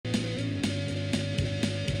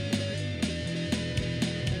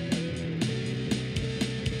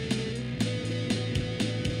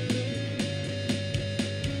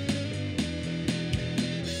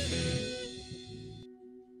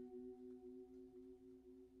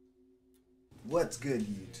What's good,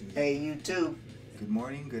 YouTube? Hey, YouTube. Good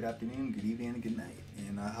morning, good afternoon, good evening, and good night.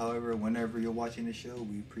 And however, whenever you're watching the show,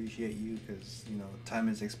 we appreciate you because, time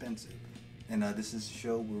is expensive. And this is a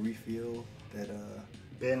show where we feel that...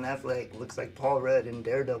 Ben Affleck looks like Paul Rudd in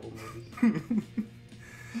Daredevil movie.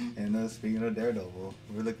 And speaking of Daredevil,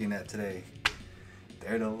 we're looking at today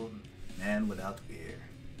Daredevil, Man Without Fear.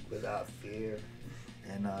 Without Fear.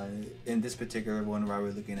 And in this particular one, why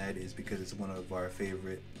we're looking at it is because it's one of our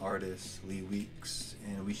favorite artists, Lee Weeks,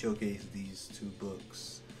 and we showcased these two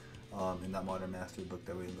books in that Modern Master book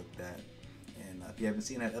that we looked at. And if you haven't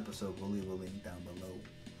seen that episode, we'll leave a link down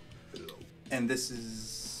below. And this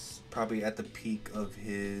is probably at the peak of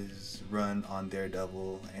his run on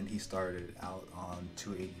Daredevil, and he started out on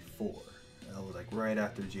 284. That was like right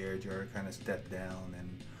after J.R. kind of stepped down,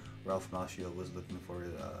 and Ralph Macchio was looking for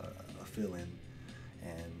a fill-in.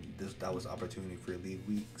 And that was opportunity for Lee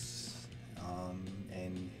Weeks,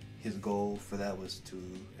 and his goal for that was to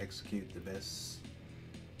execute the best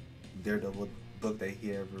Daredevil book that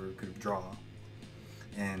he ever could draw,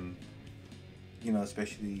 and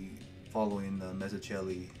especially following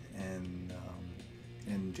Mazzucchelli and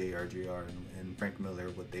J.R. and Frank Miller,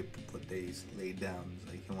 what they laid down.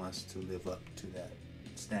 Like, he wants to live up to that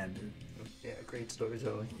standard. Yeah, great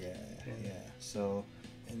storytelling. Yeah. So.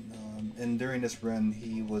 And during this run,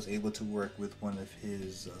 he was able to work with one of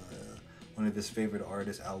his favorite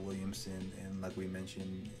artists, Al Williamson, and like we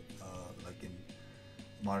mentioned, like in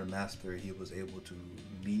Modern Master, he was able to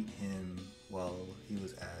meet him while he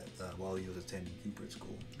was attending Hubert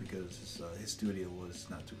School, because his studio was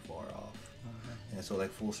not too far off. And so,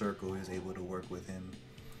 like, full circle, he was able to work with him.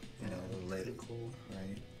 Pretty cool,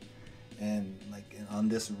 right? And like on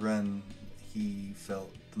this run, he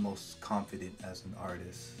felt the most confident as an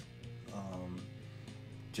artist,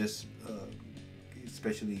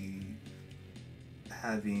 especially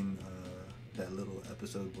having that little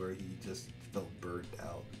episode where he just felt burnt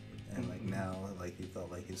out, and like now, like, he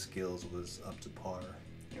felt like his skills was up to par.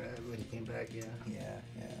 Yeah, when he came back, Yeah.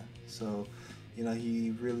 So,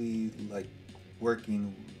 he really liked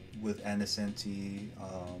working with Anna Senti.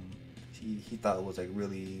 He thought it was like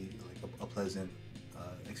really like a pleasant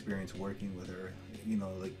experience working with her,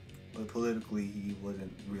 but politically he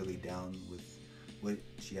wasn't really down with what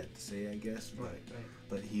she had to say, I guess. Right.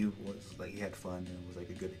 But he was like, he had fun, and it was like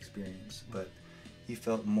a good experience. But he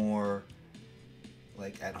felt more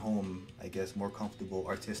like at home, I guess, more comfortable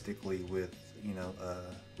artistically with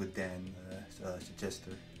Dan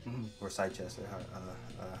Chichester, or Chichester,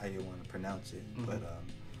 how you want to pronounce it. But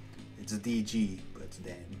it's a DG, but it's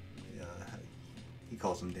Dan. He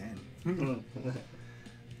calls him Dan.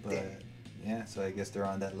 But yeah, so I guess they're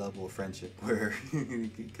on that level of friendship where you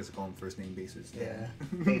can call him first name basis. Yeah.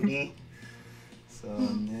 Maybe. So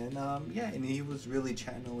and he was really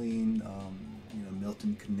channeling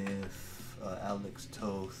Milton Caniff, Alex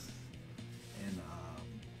Toth, and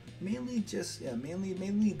mainly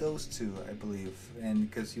those two, I believe, and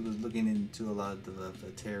because he was looking into a lot of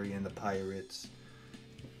the Terry and the Pirates.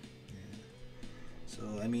 So,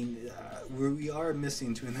 I mean, we are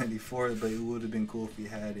missing 294, but it would have been cool if we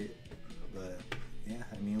had it. But, yeah,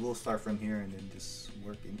 I mean, we'll start from here and then just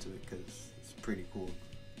work into it, because it's pretty cool.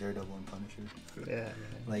 Daredevil and Punisher. Yeah.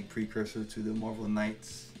 Like, precursor to the Marvel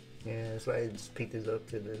Knights. Yeah, that's why I just picked this up,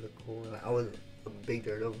 because they look cool. And I was a big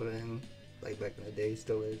Daredevil fan, like back in the day,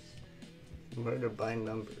 still is. Murder by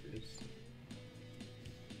Numbers.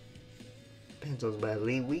 Pencils by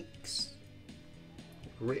Lee Weeks.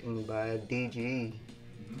 Written by DG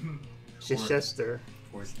Chichester.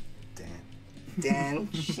 Or Dan. Dan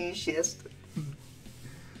Chichester.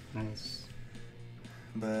 Nice.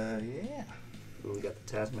 But yeah. Ooh, we got the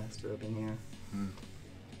Taskmaster up in here.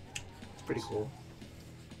 It's pretty cool.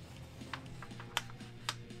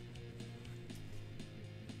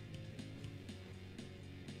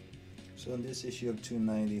 So in this issue of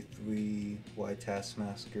 293, why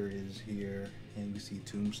Taskmaster is here, and we see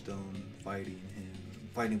Tombstone fighting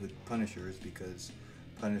with Punishers, because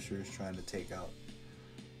Punisher is trying to take out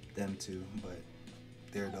them two, but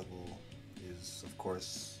Daredevil is, of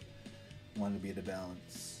course, wanting to be the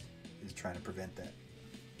balance, is trying to prevent that.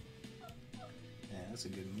 Yeah, that's a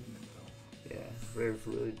good movement, though. Yeah, very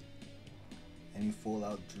fluid. And he full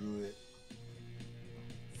out drew it.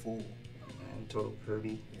 Full. And total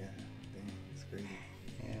Kirby. Yeah, dang, it's crazy.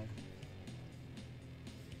 Yeah.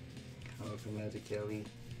 Coming from Mazzucchelli.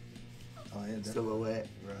 Oh yeah, definitely. Silhouette.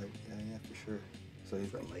 Right. Yeah, for sure. So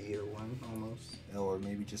from like year one almost. Or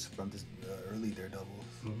maybe just from this early Daredevils.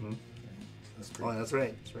 Mm-hmm. Right. So that's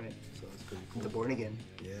right. That's right. So it's pretty cool. The Born Again.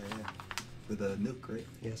 Yeah. With a nuke, right?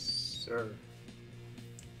 Yes, sir.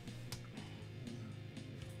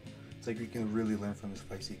 It's like you can really learn from his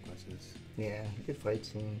fight sequences. Yeah, good fight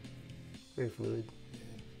scene. Very fluid. Yeah.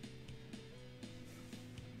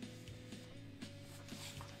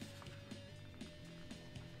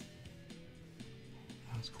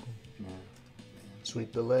 That's cool. Yeah.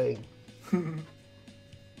 Sweep the leg.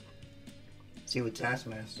 See, with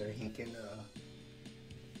Taskmaster, he can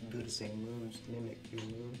do the same moves, mimic your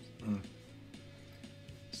moves. Mm.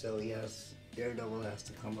 So Daredevil has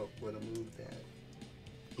to come up with a move that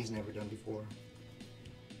he's never done before.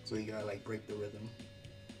 So you gotta like break the rhythm.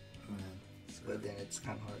 Man. But then it's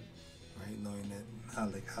kind of hard. Right, knowing that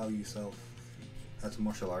how yourself, as a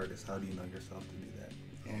martial artist, how do you know yourself to do that?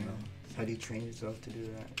 Yeah. You know? How do you train yourself to do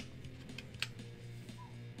that?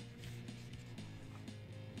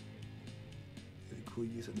 Really cool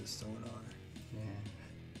use of the sonar. Yeah.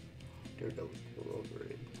 Daredevil's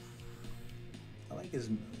overrated. I like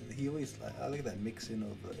I like that mixing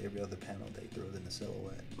of every other panel that he throws in the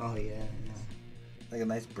silhouette. Oh yeah, yeah. Like a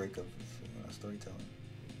nice break of storytelling.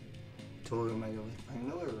 Totally reminded me. I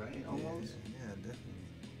know it, right? Almost. Yeah, definitely.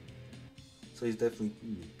 So he's definitely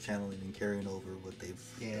channeling and carrying over what they've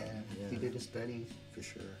Yeah, done. Yeah, he did a study. for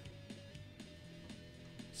sure.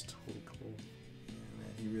 It's totally cool. Yeah,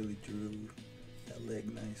 man, he really drew that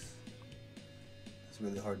leg nice. It's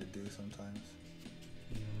really hard to do sometimes.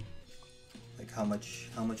 Yeah. Like how much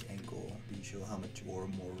ankle do you show? How much or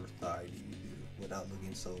more thigh do you do without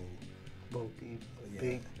looking so Bulky, yeah.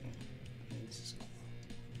 big. Yeah, this is cool.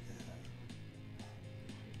 Yeah.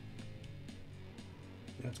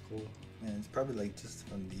 That's cool. Man, it's probably like just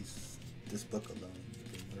from this book alone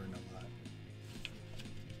you can learn a lot.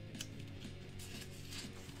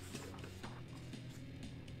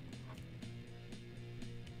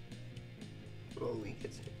 Oh, he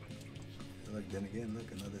gets it. Like then again,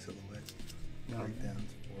 look, another silhouette. No,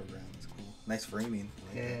 Breakdowns, foreground, it's cool. Nice framing.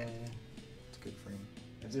 I like yeah. that. It's good framing.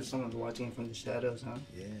 As if someone's watching from the shadows, huh?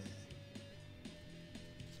 Yeah.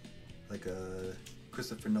 Like a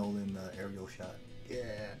Christopher Nolan aerial shot.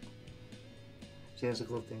 Yeah. See, that's a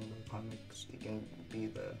cool thing about comics. You can be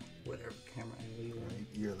the whatever camera angle you want.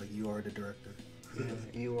 Right? You are the director. Yeah,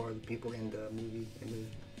 you are the people in the movie, in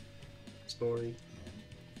the story.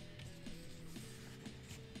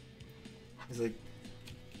 It's like,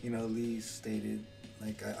 Lee stated,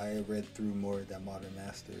 like I read through more of that Modern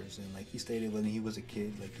Masters, and like he stated when he was a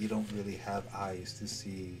kid, like you don't really have eyes to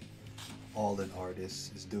see all an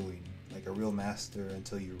artist is doing. Like a real master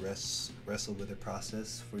until you wrestle with the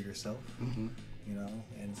process for yourself, Mm-hmm.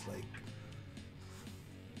 And it's like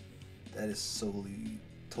that is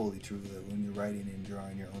totally true. That when you're writing and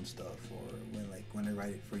drawing your own stuff, or when I write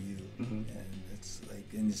it for you, Mm-hmm. and it's like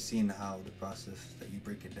and just seeing how the process that you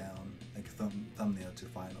break it down, like thumbnail to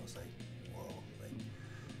final, it's like whoa, like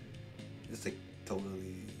it's like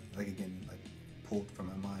totally like again like pulled from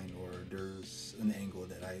my mind, or there's an angle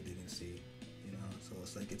that I didn't see, So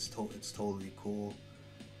it's like it's totally cool.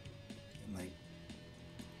 And like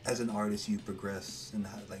as an artist, you progress and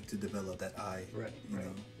like to develop that eye, Right. you right.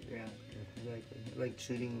 know. Yeah, exactly. Like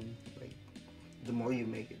shooting, like the more you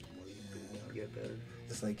make it, the more you get better.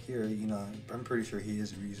 It's like here, I'm pretty sure he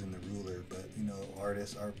is using the ruler, but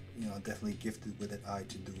artists are, definitely gifted with an eye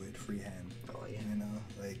to do it freehand. Oh yeah.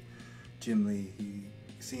 Like Jim Lee,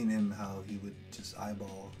 seeing him how he would just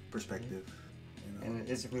eyeball perspective, And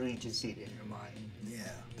it's really just see it in your mind.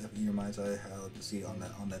 Yeah, definitely your mind's eye how to see it on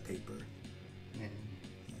that paper. Yeah.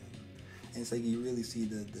 And it's like you really see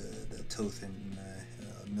the Toth and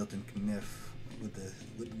Milton Kniff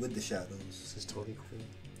with the shadows. This is totally cool.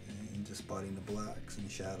 And just spotting the blacks and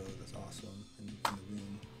shadows, that's awesome in the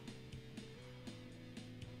room.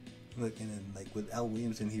 Looking and like with Al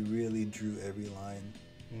Williamson, he really drew every line.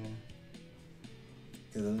 Yeah.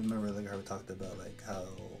 Because I remember like I talked about like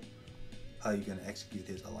how you're gonna execute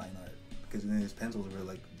his line art, because then his pencils were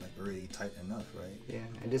like already tight enough, right? Yeah,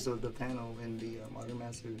 and this was the panel in the Modern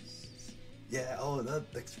Masters. Yeah. Oh,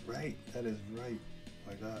 that's right. That is right.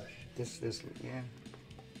 My gosh. This yeah.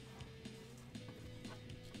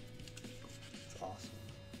 It's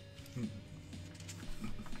awesome.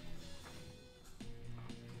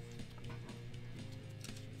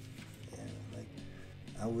 Yeah, like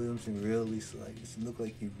Al Williamson really it looked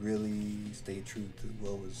like he really stayed true to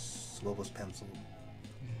what was penciled.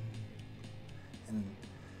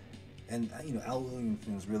 And Al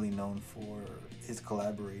Williamson is really known for his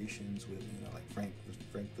collaborations with like Frank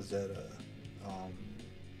Frazetta,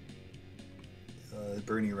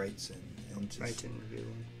 Bernie Wrightson, and just Right in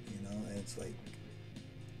the and it's like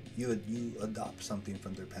you adopt something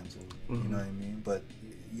from their pencil, Mm-hmm. you know what I mean? But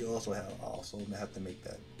you also have to make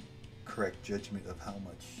that correct judgment of how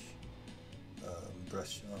much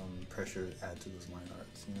brush pressure add to those line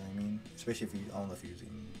arts. You know what I mean? Especially if you, I don't know if you're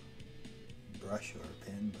using brush or a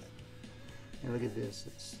pen, but. And look at this.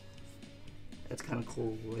 It's kind of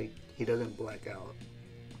cool. Like he doesn't black out.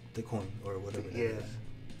 The coin or whatever. Yeah. That is.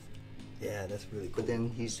 Yeah, that's really cool. But then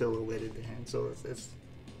he silhouetted the hand, so it's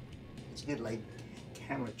good, like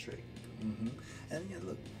camera trick. Mm-hmm. And yeah,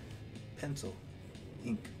 look, pencil,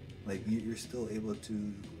 ink. Like you're still able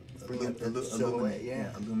to Bring up the silhouette,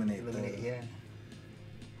 illuminate. Yeah.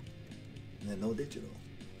 And then no digital.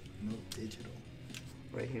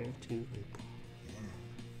 Right here too.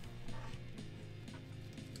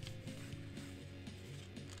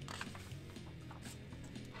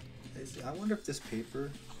 Yeah. I wonder if this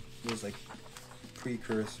paper was like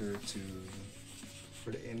precursor to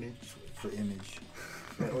for the image.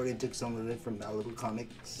 Or they took some of it from Malibu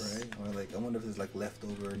Comics. Right? Or like, I wonder if it's like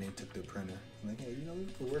leftover and they took the printer. I'm like, hey, we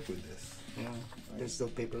could work with this. Yeah. Right? There's still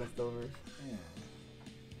paper left over. Yeah.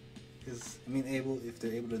 Because, I mean, if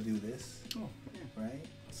they're able to do this, right?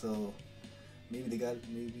 So maybe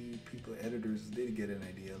editors did get an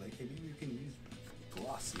idea. Like, hey, maybe we can use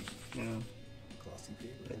glossy. Yeah. Glossy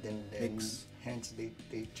paper. But then hence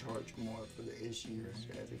they charge more for the issues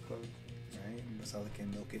as it goes. Right? That's how they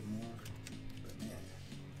can milk it more.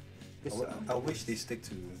 I wish they stick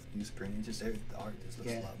to newsprint. It just the art just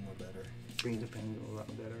looks a lot more better. Brings the pen a lot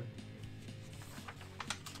better.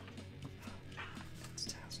 It's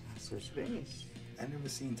Taskmaster's face. I never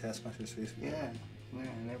seen Taskmaster's face before. Yeah,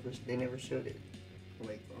 they never showed it.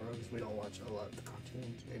 Like, or else we don't watch a lot of the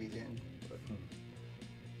cartoons that he's in. But.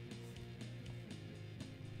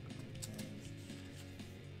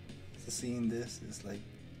 So seeing this is like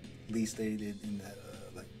Lee stated in that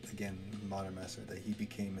again, Modern Master, that he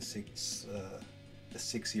became a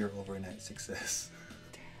 6-year overnight success.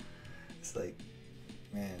 It's like,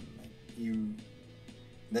 man,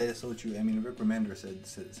 that is so true. I mean, Rick Remender said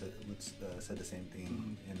the same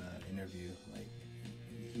thing in an interview. Like,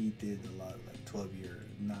 he did a lot, like 12-year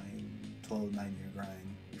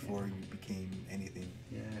grind before you became anything.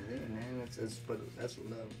 Yeah, man, that's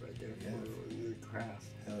love right there for your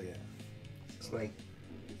craft. Hell yeah. It's like,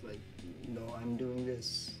 no, I'm doing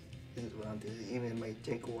this. This is what I'm doing. Even it might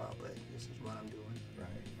take a while, but this is what I'm doing.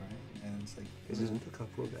 Right. And it's like, look how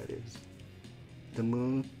cool that is. The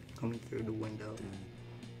moon coming through the window. Dude.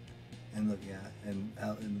 And look, and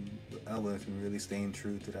Al Williamson really staying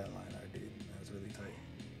true to that line art, dude. That was really tight.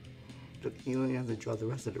 Look, you don't even have to draw the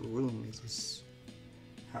rest of the room. It's just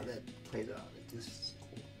how that plays out. It's just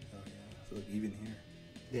cool. Oh yeah. So look, even here.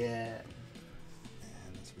 Yeah.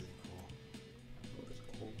 Man, that's really cool. That's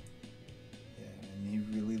cool. Yeah, and you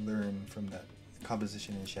really learn from that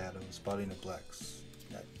composition and shadows, spotting the blacks,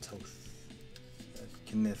 that Toth, that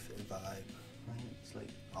Kniff vibe. Right. It's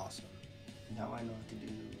like awesome. Now I know how to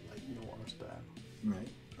do like noir style. Right.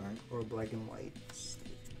 Or black and white.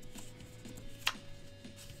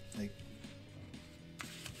 Like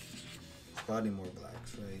spotting more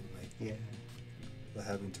blacks, right? Like yeah. But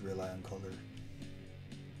having to rely on color.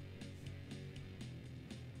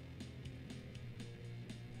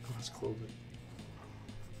 Oh, it's cool.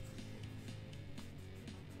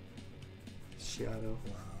 Shadow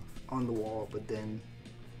on the wall, but then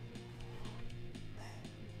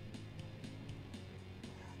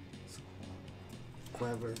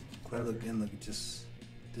clever. Look, just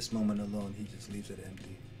this moment alone, he just leaves it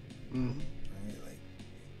empty. Mm-hmm. Right,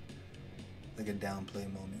 like a downplay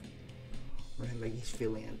moment. Right, like he's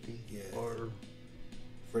feeling empty. Yeah. Or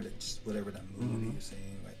for just whatever that mood you're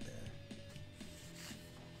saying right there.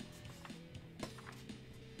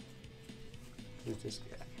 Who's this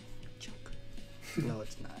guy? Joker. No,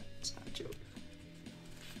 it's not. It's not Joker.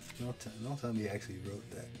 Don't tell me he actually wrote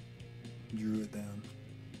that. Drew it down.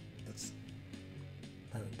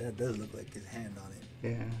 That does look like his hand on it.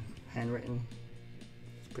 Yeah, handwritten.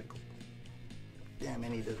 It's pretty cool. Damn,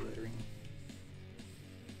 and he does lettering.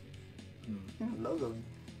 Yeah, logo.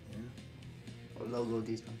 Yeah. Or logo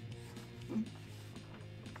these ones.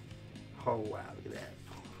 Oh wow, look at that.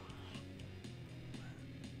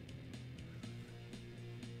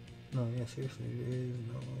 No, yeah, seriously, there is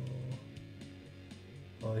no.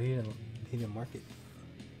 Oh, he didn't mark it.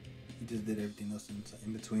 He just did everything else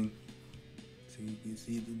in between. So you can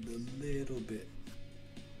see the little bit.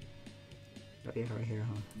 Oh yeah, right here,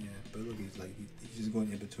 huh? Yeah, but look, he's just going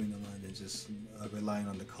in between the lines and just relying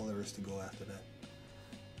on the colors to go after that.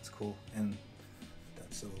 It's cool, and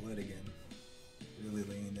that silhouette again, really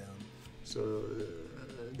laying down. So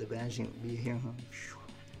the vanishing will be here, huh?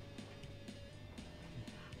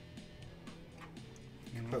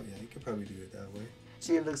 You could probably do it that way.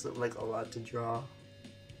 See, it looks like a lot to draw,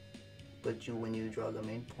 but when you draw the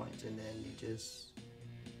main points and then you just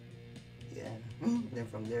Then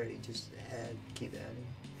from there, you just keep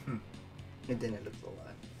adding. And then it looks a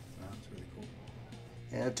lot. That's really cool.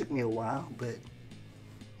 And it took me a while, but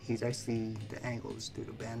he's actually, the angles through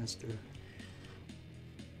the banister.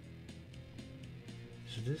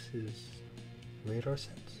 So this is radar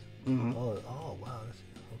sense? Mm-hmm. Oh, wow. That's,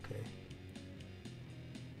 okay.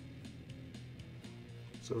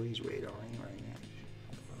 So he's radaring right now.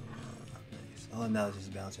 Nice. Oh, now it's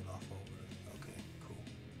just bouncing off over. Okay, cool.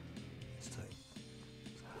 It's tight.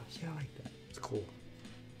 Yeah, I like that. It's cool.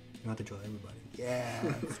 You have to draw everybody.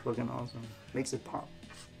 Yeah, it's fucking awesome. Makes it pop.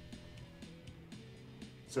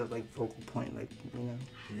 So like focal point, like, you know.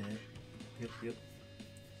 Yeah. Yep.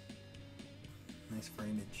 Nice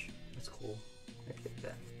framage. That's cool. I get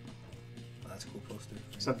that. Oh, that's a cool poster.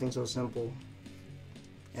 Something so simple.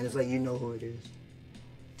 And it's like you know who it is.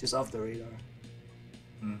 Just off the radar.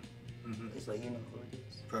 Mm-hmm. It's like you know who it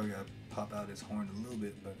is. Probably gotta pop out his horn a little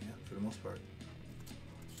bit, but yeah, for the most part.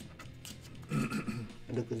 And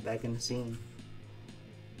Luke was back in the scene.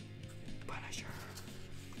 Punisher.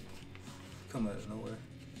 Come out of nowhere.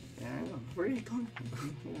 Yeah, I know. Where did he come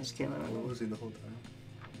from? He just came out of Where nowhere. was he the whole time?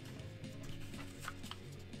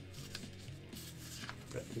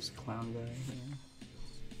 Got this clown guy here.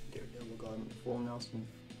 Daredevil got him full Nelson.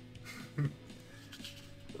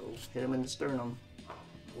 So hit him in the sternum.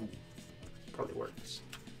 Ooh. Probably works.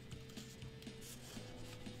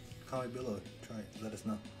 Comment below. Try it. Let us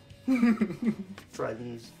know. Try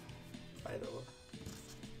these. Either or.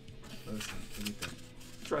 Let us know. What do you think?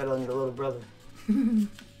 Try it on your little brother.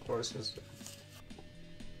 Or sister.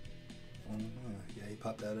 Yeah, he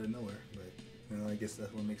popped out of nowhere, but you know, I guess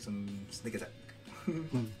that's what makes him sneak attack.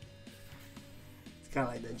 It's kind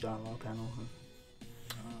of like that John Law panel, huh?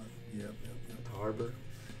 Yep. The harbor.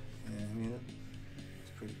 Yeah, I mean,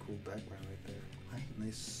 it's a pretty cool background right there. Right.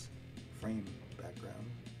 Nice frame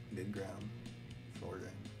background, mid-ground,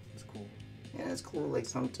 foreground. It's cool. Yeah, it's cool. Like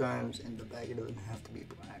sometimes in the back it doesn't have to be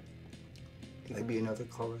black. It could be another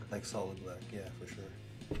color. Like solid black, yeah, for sure.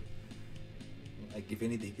 Like if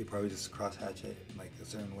anything, you could probably just cross-hatch it like a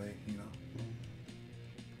certain way, you know? Yeah.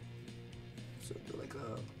 So do like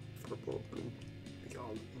a purple, blue, like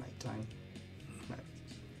all nighttime. Nice.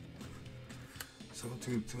 So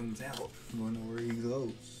Tune's out. We don't know where he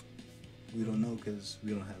goes. We don't know because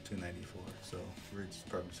we don't have 294. So we're just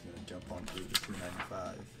probably just gonna jump on through the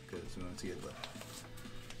 295 because we want to get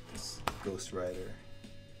this Ghost Rider.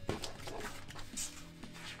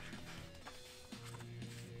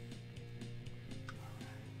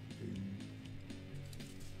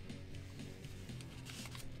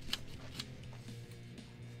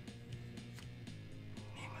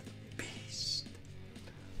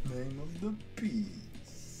 Name of the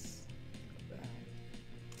beast.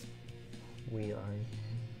 We are in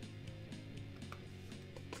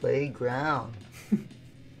the playground.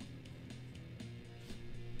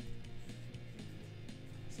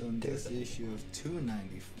 So in this issue of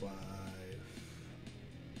 295,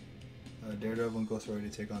 Daredevil and Ghost Rider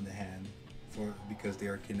take on the Hand because they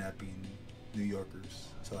are kidnapping New Yorkers.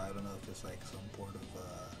 So I don't know if it's like some sort of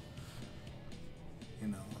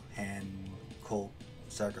hand cult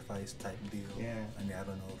sacrifice type deal. Yeah. I mean, I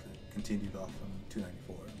don't know if it continued off from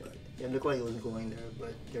 294, but It looked like it was going there,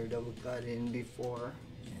 but Daredevil got in before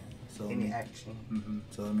yeah. So any action.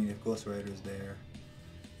 So I mean, if Ghost Rider is there,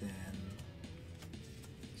 then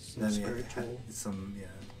Some spiritual, some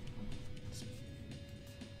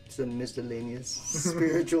miscellaneous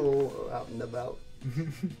spiritual out and about.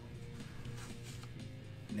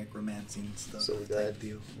 necromancing stuff. So we got type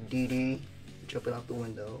deal. DD jumping out the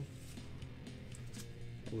window.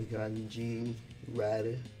 We got G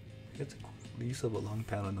Rider. It's the use of a long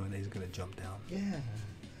panel knowing that he's gonna jump down. Yeah.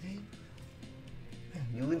 Right? Man,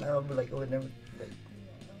 you and I would be like, I would never, like,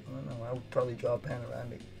 I don't know, I would probably draw a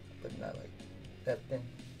panoramic, but not like that thin.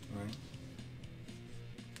 Right.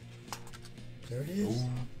 There it is. Ooh.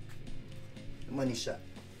 Money shot.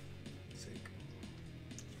 Sick.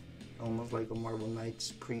 Almost like a Marvel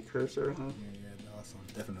Knights precursor, huh? Yeah, awesome.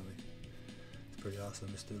 Definitely. It's pretty awesome,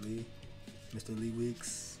 Mr. Lee. Mr. Lee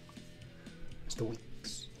Weeks. Mr.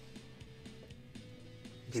 Weeks.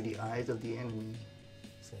 To the eyes of the enemy.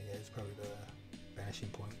 So yeah, it's probably the vanishing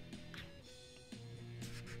point.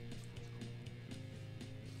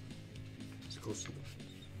 Let's go see.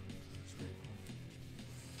 It's very cool.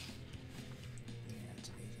 Yeah, it's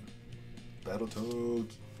amazing.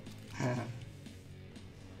 Battletoads. It's an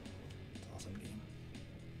awesome game.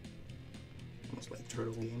 Almost like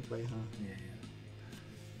turtle gameplay, huh? Yeah.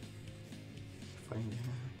 Find that.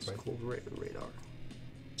 It's Right. cool. Radar.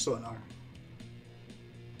 Sonar.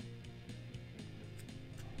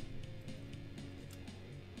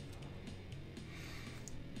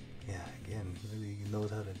 Really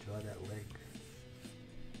knows how to draw that leg.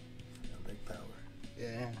 That leg power.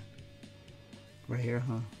 Yeah. Right here,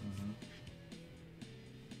 huh? Mm-hmm.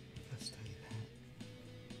 Let's study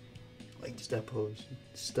that. Like just that pose.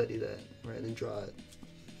 Study that, right? And draw it.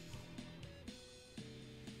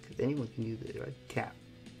 Cause anyone can use it, right? Cap.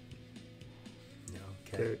 You know,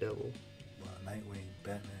 Cat, Daredevil. Nightwing,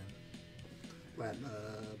 Batman.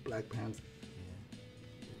 Black Panther.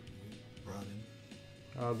 Yeah.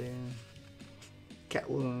 Robin.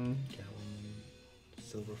 Catwoman.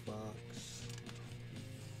 Silver Fox.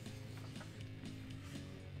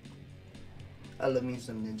 I love me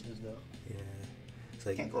some ninjas though. Yeah. It's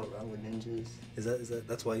like, Can't go wrong with ninjas. Is that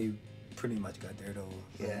that's why you pretty much got Daredevil?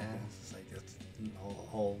 Yeah. It's like that's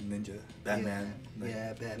all ninja. Batman. Yeah, Like,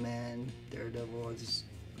 yeah, Batman, Daredevil. I just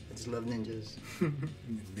love ninjas.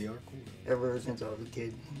 They are cool. Ever since I was a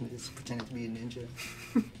kid, I just pretended to be a ninja.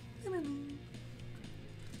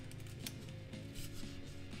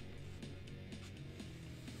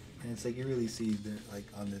 And it's like you really see like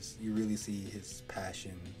on this, you really see his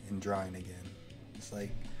passion in drawing again. It's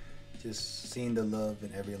like just seeing the love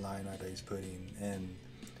in every line art that he's putting, and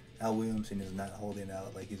Al Williamson is not holding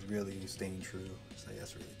out. Like he's really staying true. It's like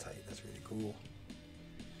that's really tight. That's really cool.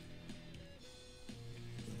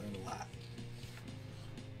 You learn a lot.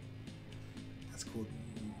 That's cool.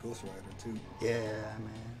 Ghost Rider too. Yeah,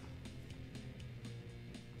 man.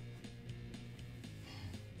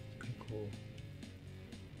 Pretty cool.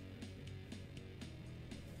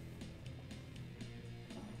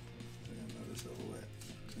 Another silhouette.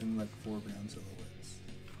 And like foreground silhouettes.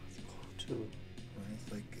 That's cool too. Right?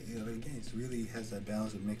 It's like, you know, again, it really has that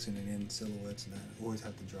balance of mixing it in silhouettes and not always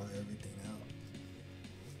have to draw everything out.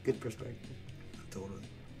 Good perspective. Totally.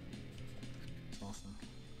 It's awesome.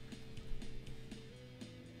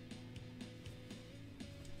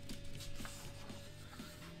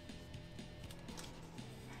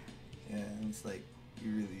 Yeah, and it's like,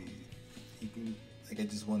 you can, like,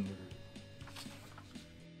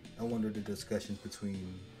 I wonder the discussions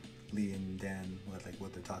between Lee and Dan,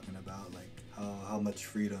 what they're talking about, like how much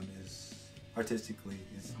freedom is artistically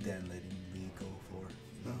is Dan letting Lee go for.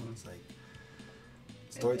 You know, it's like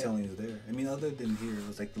storytelling is there. I mean, other than here, it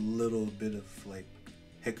was like a little bit of like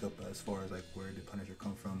hiccup as far as like where did Punisher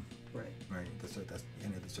come from? Right. That's the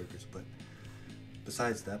end of the circus. But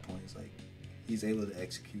besides that point, it's like he's able to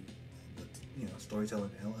execute the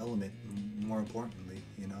storytelling element. More importantly,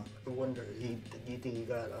 I wonder, do you think he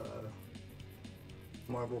got a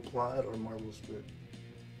Marvel plot or Marvel script?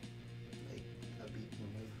 Like, that'd be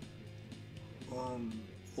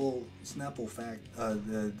Well, Snapple fact,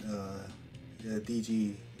 the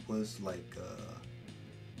DG was like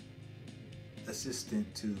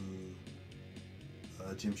assistant to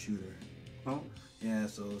Jim Shooter. Oh. Yeah,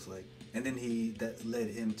 so it was like, and then that led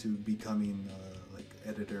him to becoming like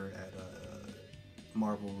editor at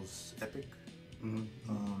Marvel's Epic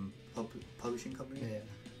publishing company. Yeah.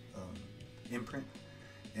 Imprint,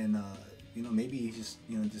 and maybe he's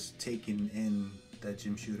just taking in that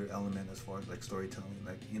Jim Shooter element as far as like storytelling,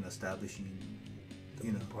 like establishing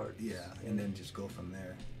parts. Yeah, and then just go from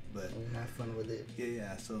there. But have fun with it.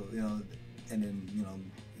 Yeah. So and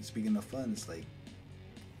then speaking of fun, it's like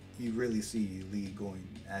you really see Lee going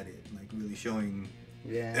at it, like really showing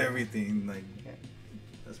everything. Like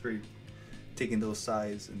that's pretty. Taking those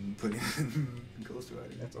sides and putting in Ghost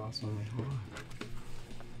Rider. That's awesome.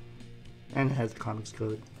 And it has the comics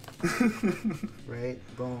code. Right?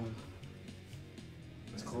 Boom.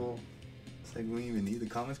 It's cool. It's like we don't even need the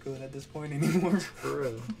comics code at this point anymore. For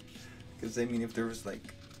real. Because I mean, if there was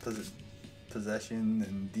like possession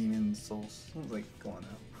and demon souls, I was like, go on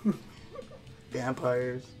now.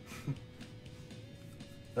 Vampires.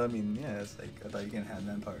 I mean, yeah, it's like I thought you can have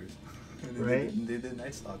vampires. Right? They did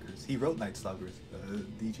Night Stalkers. He wrote Night Stalkers,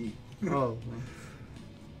 DG. Oh, man.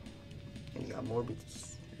 And you got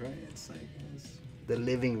Morbius. Right? It's like the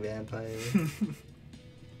living vampire.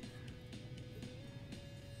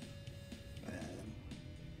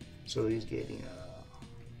 So he's getting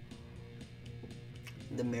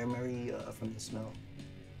the memory from the smell.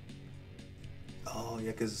 Oh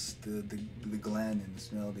yeah, because the gland and the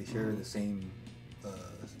smell, they share the same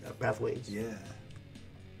pathways. Yeah.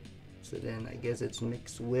 So then I guess it's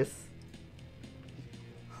mixed with.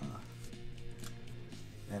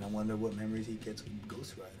 And I wonder what memories he gets with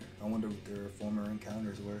Ghost Rider. I wonder what their former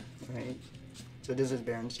encounters were. Right. So this is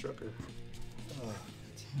Baron Strucker. Oh.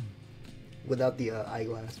 Without the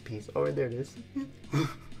eyeglass piece. Oh, there it is.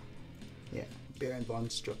 Yeah, Baron von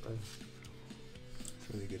Strucker. It's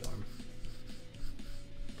a really good arm.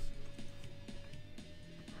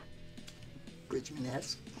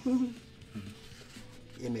 Bridgman-esque.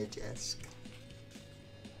 Image-esque.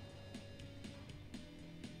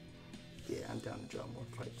 Yeah, I'm down to draw more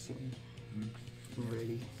fight scene. Mm-hmm. I'm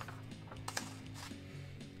ready.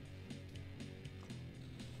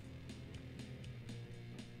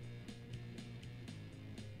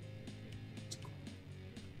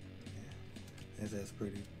 Yeah, that's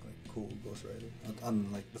pretty like cool Ghost Rider.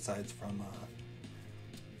 Like besides from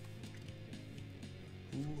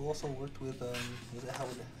who also worked with was it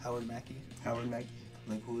Howard Mackey? Howard Mackey.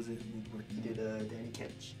 Like who was it who worked? He did Danny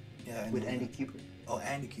Ketch. Yeah, with Andy Kubert. Oh,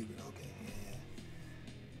 Andy Kubert. Okay, yeah.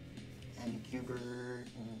 Andy Kubert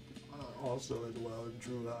also as well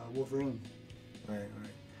drew Wolverine. Right.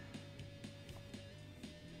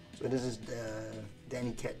 So this is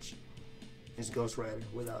Danny Ketch. His Ghost Rider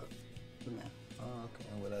without the man. Oh, okay.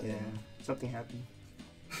 Without him. Something happened.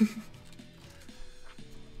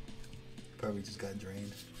 Probably just got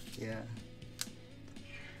drained. Yeah.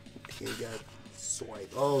 He got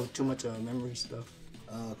swiped. Oh, too much memory stuff.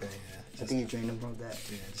 Oh, okay, yeah. I think he drained him from that.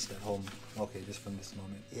 Yeah, just that home. Okay, just from this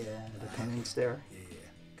moment. Yeah, the penance there. Yeah,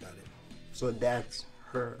 got it. So that's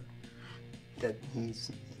her. That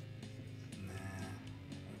he's. Nah.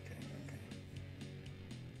 Okay.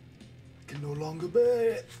 I can no longer bear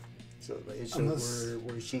it. So like, it shows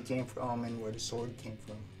where she came from and where the sword came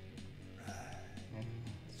from. Right. Yeah,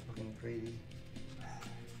 it's fucking crazy.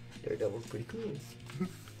 Daredevil's pretty cool.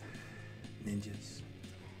 Ninjas.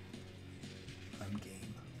 I'm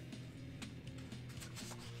game.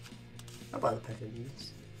 I bought a pack of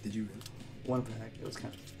these. Did you really? One pack. It was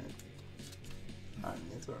kind of expensive.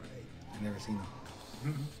 It's alright. I've never seen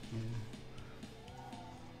them.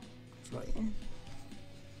 It's like, yeah.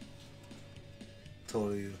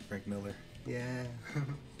 Totally Frank Miller. Yeah.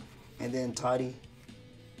 And then Toddy.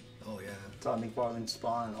 Oh yeah. Todd McFarlane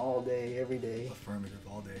Spawn all day, every day. Affirmative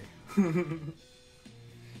all day.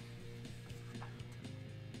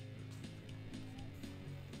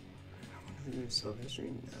 Sylvester? No.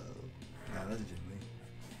 Nah, that's Jim Lee.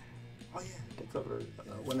 Oh yeah, the cover.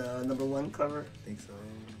 When #1 cover. I think so.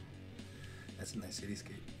 That's a nice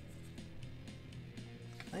cityscape.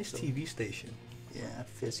 Nice TV station. Yeah,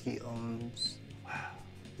 Fisk owns. Wow.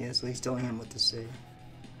 Yeah, so he's telling him what to say.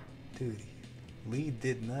 Dude, Lee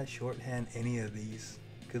did not shorthand any of these.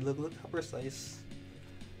 Cause look how precise.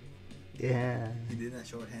 Yeah. He did not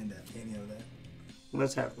shorthand any of that. He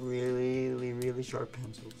must have really, really sharp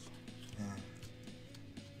pencils. Yeah.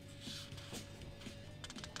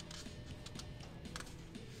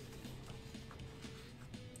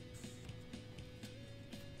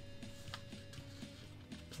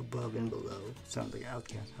 Above and Below. Sounds like an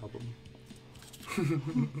Outkast album.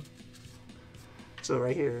 So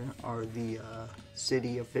right here are the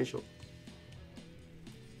city officials.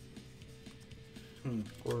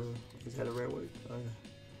 Or is that a rare word?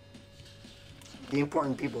 The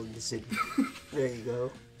important people in the city. There you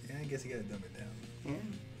go. Yeah, I guess you gotta dumb it down. Yeah.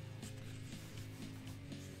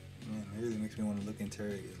 Man, it really makes me want to look into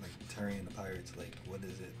like Terry and the Pirates. Like, what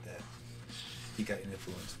is it that he got an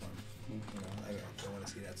influence from? You know, I want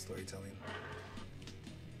to see that storytelling.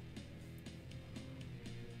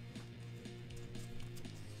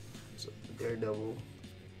 So Daredevil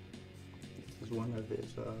is one of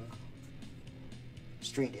his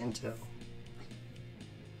street intel.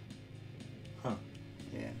 Huh.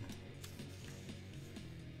 Yeah.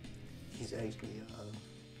 He's actually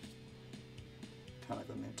kind of like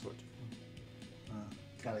a mentor to him.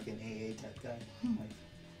 Kind of like an AA type guy. Like,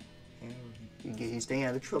 you know, he's staying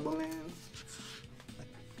out of trouble, man. Like,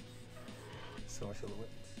 so much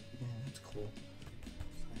silhouettes. Yeah, that's cool.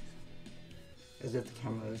 Nice. As if the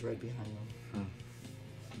camera is right behind him.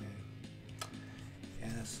 Man.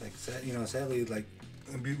 Yeah, it's like sad. You know, sadly, like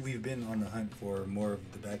we've been on the hunt for more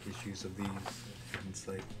of the back issues of these. And it's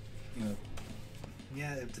like, you know,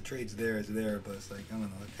 yeah, if the trade's there, it's there, but it's like, I don't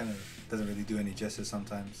know, it kind of doesn't really do any justice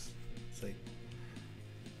sometimes. It's like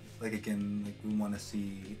again, like we want to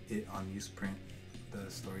see it on newsprint,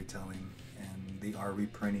 the storytelling, and they are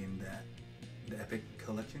reprinting the Epic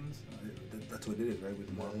collections. That's what it is, right?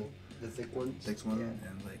 With Marvel, the thick ones. thick one, Yeah.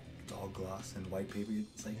 and like it's all gloss and white paper.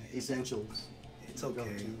 It's like Essentials. it's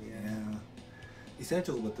okay, yeah.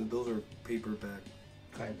 Essentials, but those are paperback.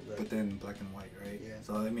 Kind of like, But then black and white, right? Yeah.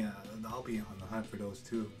 So I mean, I'll be on the hunt for those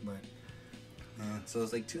too. But so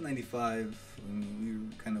it's like $2.95. I mean,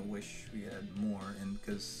 we kind of wish we had more, and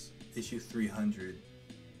because issue 300,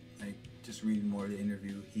 like just reading more of the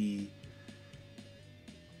interview,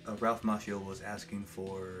 Ralph Macchio was asking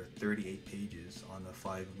for 38 pages on a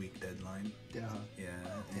 5-week deadline. Yeah. Yeah,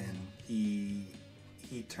 and he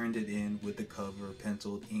turned it in with the cover,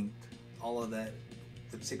 penciled, inked, all of that.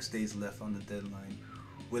 With 6 days left on the deadline,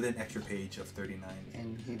 with an extra page of 39.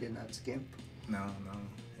 And he did not skimp. No.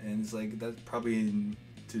 And it's like, that's probably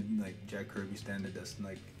to like Jack Kirby standard, that's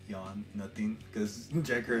like yawn nothing, because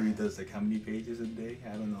Jack Kirby does like how many pages a day?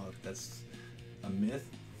 I don't know if that's a myth,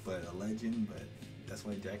 but a legend. But that's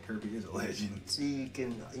why Jack Kirby is a legend. See, you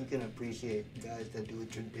can appreciate guys that do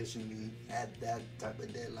it traditionally at that type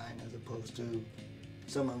of deadline, as opposed to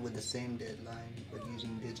someone with the same deadline but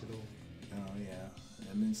using digital. Oh yeah,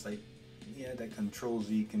 I mean it's like, yeah, that Control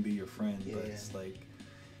Z can be your friend, but it's like,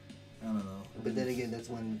 I don't know. But then again, that's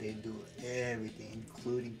when they do everything,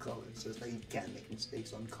 including color. So it's like you can't make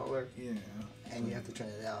mistakes on color. Yeah. And you have to turn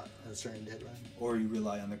it out at a certain deadline. Or you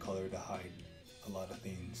rely on the color to hide a lot of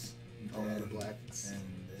things. All the blacks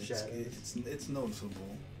and shadows. It's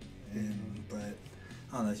noticeable. And but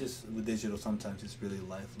I don't know. It's just with digital, sometimes it's really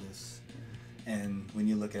lifeless. And when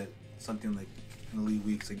you look at something like Lee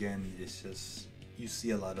Weeks again, it's just you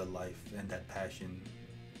see a lot of life and that passion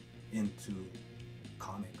into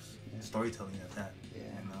comics, storytelling at that. Yeah.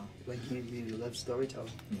 You know? Like he really loves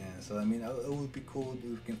storytelling. Yeah. So I mean, it would be cool if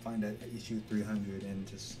we can find that issue 300 and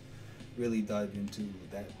just really dive into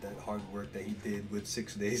that hard work that he did with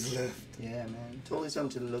 6 days left. Yeah, man. Totally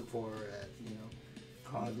something to look for at,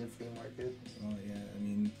 cons and flea markets. Oh yeah, I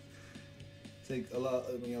mean, it's like a lot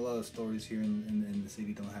of stories here in the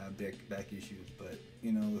city don't have back issues, but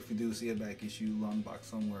if we do see a back issue long box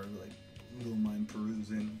somewhere, like we don't mind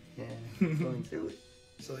perusing. Yeah, going through it.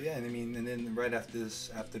 So yeah, and I mean, and then right after the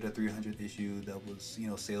 300th issue, that was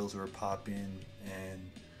sales were popping,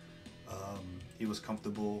 and he was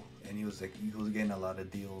comfortable, and he was getting a lot of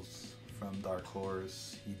deals from Dark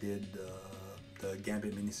Horse. He did the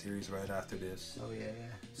Gambit miniseries right after this. Oh yeah.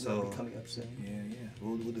 So it'll be coming up soon. Yeah.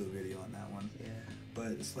 We'll do a video on that one. Yeah.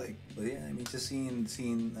 But it's like, yeah, I mean, just seeing,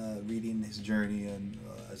 reading his journey and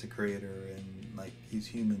as a creator, and like he's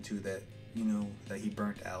human too. That that he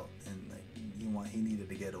burnt out, and like he needed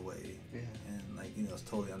to get away. Yeah. And like it's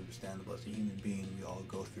totally understandable. As a human being, we all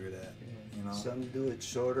go through that. Yeah. Some do it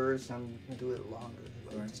shorter, some do it longer.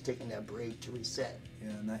 Like right. Just taking that break to reset.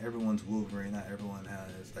 Yeah. Not everyone's Wolverine. Not everyone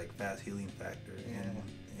has like fast healing factor.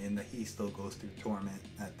 Yeah. And he still goes through torment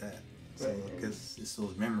at that. So, because it's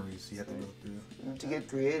those memories you have to go through. To get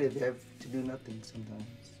creative, you have to do nothing sometimes.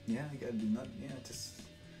 Yeah, you gotta do nothing. Yeah, it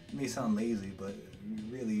may sound lazy, but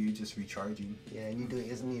really you're just recharging. Yeah, and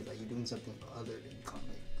like you're doing something other than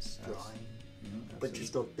comics, drawing. Absolutely. But you're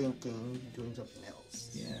still thinking, doing something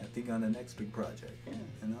else. Yeah, think on the next big project. Yeah.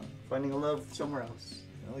 Finding a love somewhere else.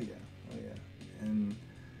 Oh yeah. And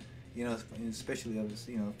especially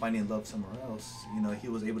obviously, finding love somewhere else. He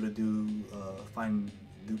was able to do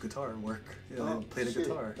guitar work. Play the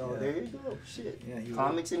guitar. Oh, there you go. Shit. Yeah,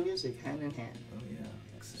 comics and music hand in hand. Oh yeah.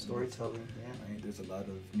 Storytelling. Yeah. Right. There's a lot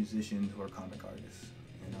of musicians who are comic artists.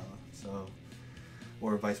 So,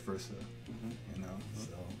 or vice versa. Mm-hmm.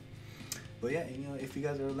 So. But yeah, if you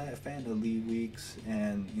guys are a fan of Lee Weeks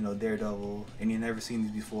and Daredevil, and you've never seen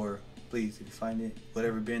these before, please, if you find it,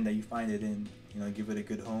 whatever bin that you find it in, give it a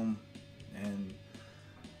good home, and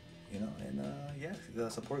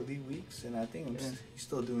support Lee Weeks. And I think he's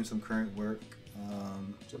still doing some current work.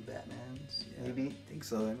 Some Batmans, yeah, maybe. I think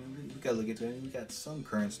so. I mean, we gotta look into it. We got some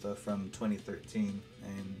current stuff from 2013,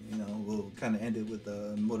 and we'll kind of end it with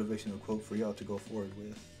a motivational quote for y'all to go forward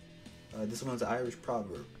with. This one's an Irish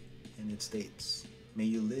proverb, and it states, "May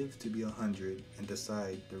you live to be 100 and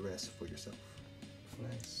decide the rest for yourself."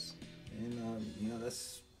 Nice. And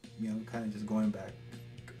that's kind of just going back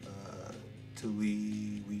to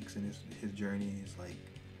Lee Weeks and his journey. Is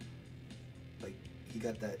like he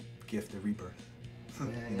got that gift of rebirth.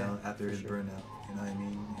 After his burnout. You know what I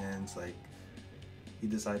mean? And it's like he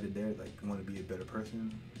decided there, like, I want to be a better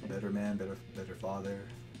person, a better man, better father.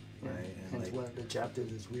 Right? And hence one of the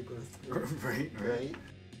chapters is rebirth. right.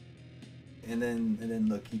 And then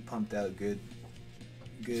look, he pumped out good,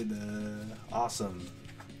 awesome,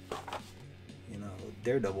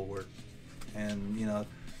 Daredevil work, and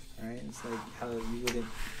right, it's like how you wouldn't,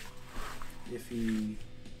 if he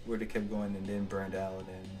were to kept going and then burned out,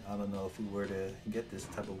 and I don't know if we were to get this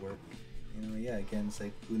type of work, again, it's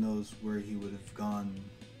like who knows where he would have gone,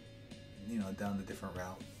 down a different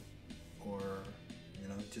route, or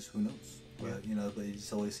just who knows. But but it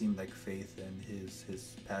just always seemed like faith and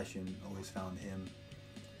his passion always found him,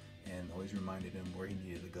 and always reminded him where he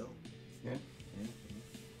needed to go. Yeah.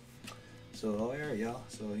 So alright, y'all.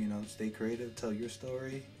 So stay creative, tell your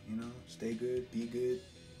story. Stay good, be good.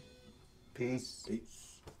 Peace. Peace.